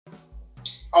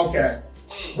Okay.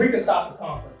 We can stop the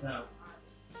conference now.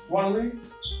 Want to leave?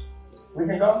 We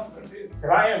can go? Because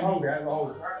I am hungry. I ain't gonna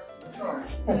hold it.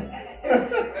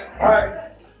 All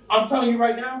right. I'm telling you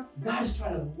right now, God is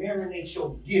trying to marinate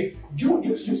your gift.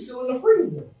 You still in the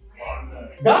freezer.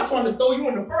 God's trying to throw you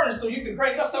in the furnace so you can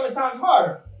crank it up 7 times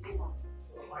harder.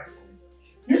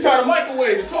 You're trying to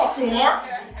microwave to talk to him, Mark.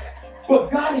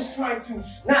 But God is trying to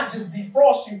not just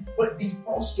defrost you, but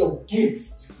defrost your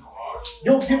gift.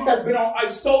 Your gift has been on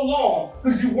ice so long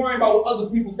because you're worrying about what other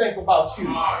people think about you.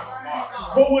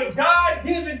 But when God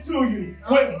gave it to you,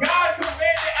 when God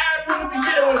commanded Adam at the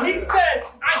beginning, when he said,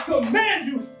 I command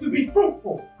you to be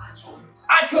fruitful.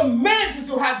 I command you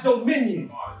to have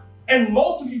dominion. And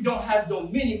most of you don't have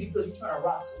dominion because you're trying to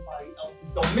rock somebody else's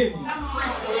dominion.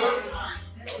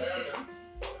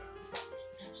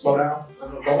 Slow down.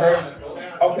 Go ahead.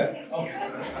 Okay.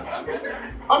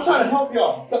 I'm trying to help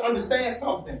y'all to understand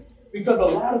something. Because a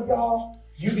lot of y'all,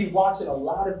 you be watching a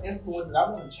lot of influence, and I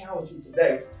want to challenge you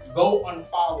today. Go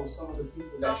unfollow some of the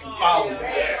people that you follow.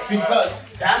 Because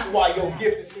that's why your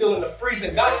gift is still in the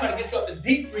freezer. God's trying to get you up the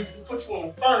deep freezer to put you in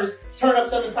the furnace, turn up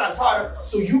 7 times harder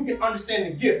so you can understand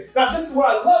the gift. Now, this is what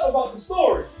I love about the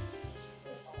story.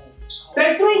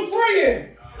 They threw 3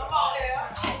 in. Come on here.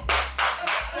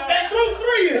 They threw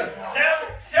 3 in.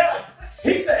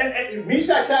 He said, and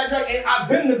Meshach, Shadrach, and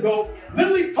Abednego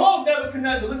literally told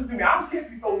Nebuchadnezzar, listen to me, I don't care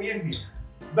if you throw me in here.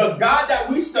 The God that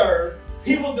we serve,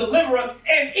 he will deliver us,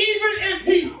 and even if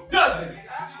he doesn't,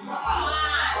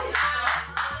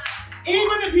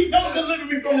 even if he don't deliver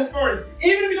me from this furnace,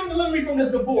 even if he don't deliver me from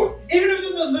this divorce, even if he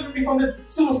don't deliver me from this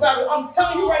suicide, I'm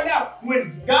telling you right now,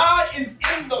 when God is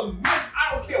in the midst,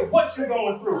 I don't care what you're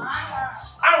going through. I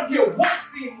don't care what it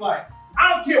seems like. I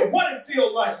don't care what it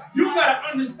feels like. You got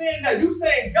to understand that you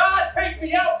saying, God, take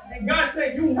me out, and God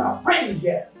said, you're not ready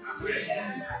yet.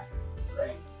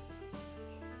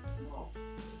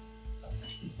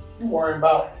 You worrying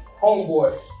about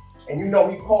homeboy, and you know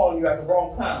he calling you at the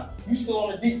wrong time. You still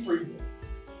on the deep freezer.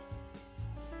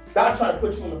 God trying to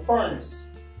put you in the furnace.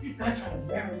 God trying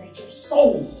to marinate your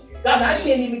soul. God, I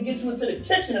can't even get you into the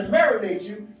kitchen and marinate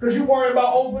you because you're worrying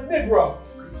about old Negro.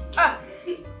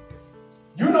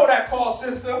 You know that call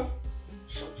system.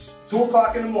 2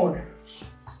 o'clock in the morning.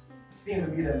 Seems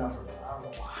to be that number, but I don't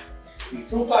know why.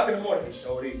 2 o'clock in the morning, hey,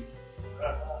 Shorty.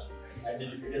 And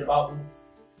did you forget about me?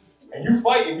 And you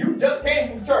fighting. You just came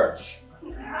from church.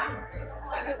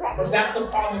 But that's the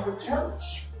problem with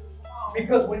church.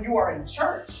 Because when you are in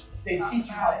church, they teach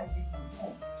you how to be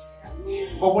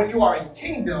content. But when you are in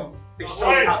kingdom, they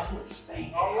show you how to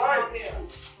expand. All right.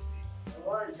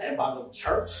 You say about the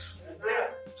church? That's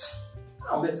it.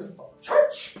 I'm into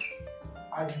church.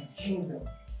 I'm in kingdom.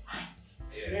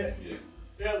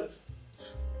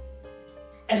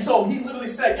 And so he literally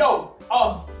said, yo,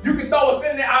 you can throw us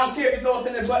in there. I don't care if you throw us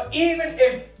in there. But even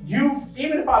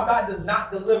if our God does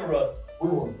not deliver us, we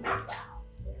will not bow.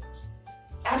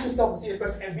 Ask yourself a serious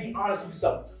question and be honest with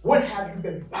yourself. What have you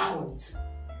been bowing to?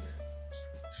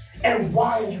 And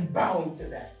why are you bowing to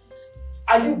that?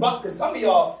 Are you bowing? Because some of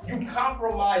y'all, you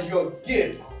compromise your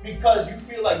gift because you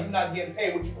feel like you're not getting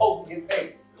paid what you're supposed to get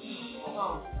paid.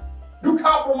 You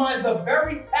compromise the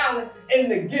very talent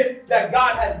and the gift that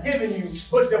God has given you,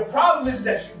 but the problem is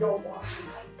that you don't want to.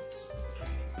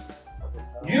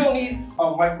 You don't need a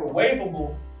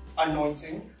microwavable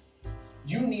anointing.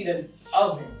 You need an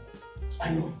oven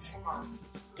anointing.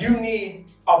 You need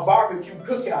a barbecue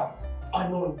cookout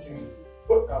anointing.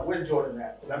 Where's Jordan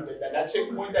at? That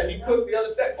chicken wing that he cooked the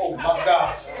other day? Oh my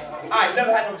God. I ain't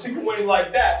never had no chicken wing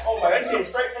like that. Oh my, that came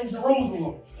straight from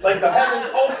Jerusalem. Like the heavens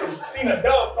open, seen a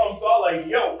dove come through. I'm like,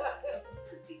 yo.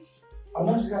 I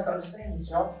want you guys to understand this,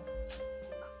 y'all.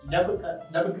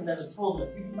 Nebuchadnezzar told them,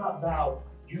 if you do not bow,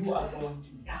 you are going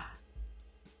to die.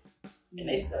 And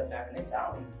they stepped back and they said,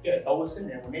 I don't even care. Throw us in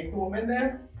there. When they threw him in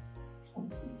there,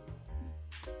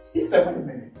 he said, wait a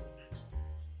minute.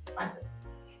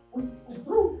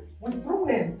 We threw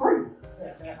in 3.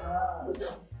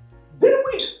 Didn't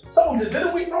we? Soldiers,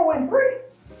 didn't we throw in 3?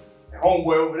 The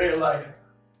homeboy over there like,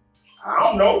 I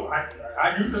don't know.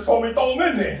 You just told me to throw them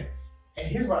in there. And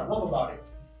here's what I love about it.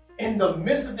 In the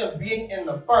midst of them being in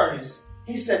the furnace,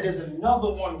 he said there's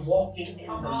another one walking in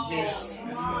the midst.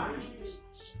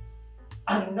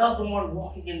 Another one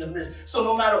walking in the midst. So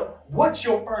no matter what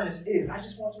your furnace is, I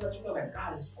just want to let you know that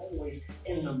God is always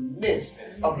in the midst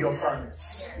of your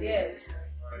furnace. Yes.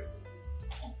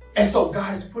 And so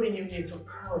God is putting you here to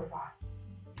purify,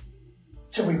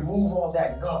 to remove all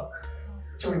that gunk,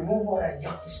 to remove all that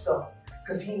yucky stuff,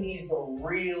 because he needs the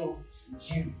real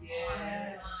you.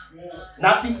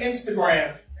 Not the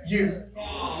Instagram you,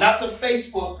 not the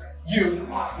Facebook you.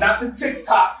 Not the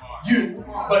TikTok, you.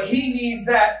 But he needs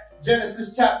that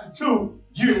Genesis chapter 2,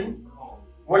 you.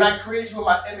 When I created you in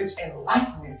my image and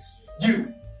likeness,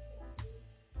 you.